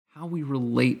how we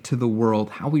relate to the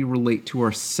world, how we relate to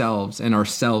ourselves and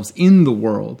ourselves in the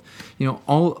world.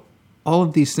 All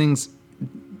of these things,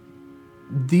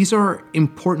 these are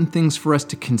important things for us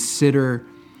to consider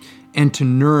and to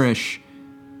nourish,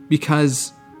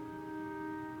 because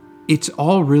it's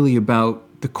all really about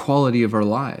the quality of our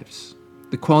lives,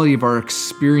 the quality of our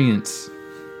experience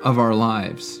of our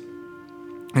lives.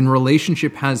 And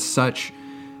relationship has such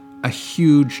a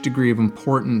huge degree of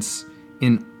importance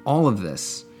in all of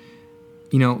this,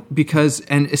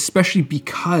 especially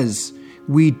because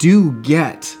we do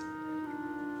get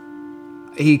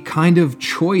a kind of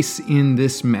choice in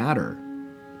this matter,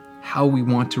 how we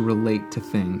want to relate to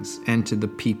things and to the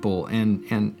people and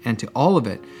to all of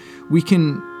it. We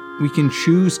can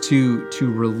choose to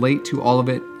relate to all of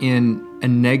it in a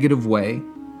negative way,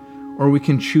 or we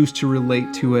can choose to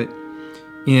relate to it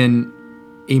in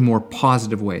a more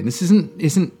positive way. This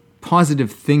isn't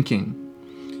positive thinking,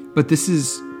 but this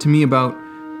is, to me,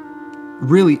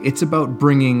 it's about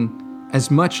bringing as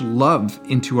much love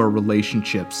into our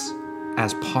relationships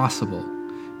as possible,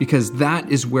 because that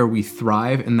is where we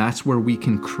thrive, and that's where we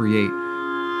can create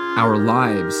our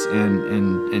lives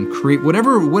and create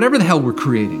whatever the hell we're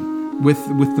creating with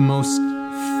the most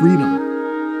freedom.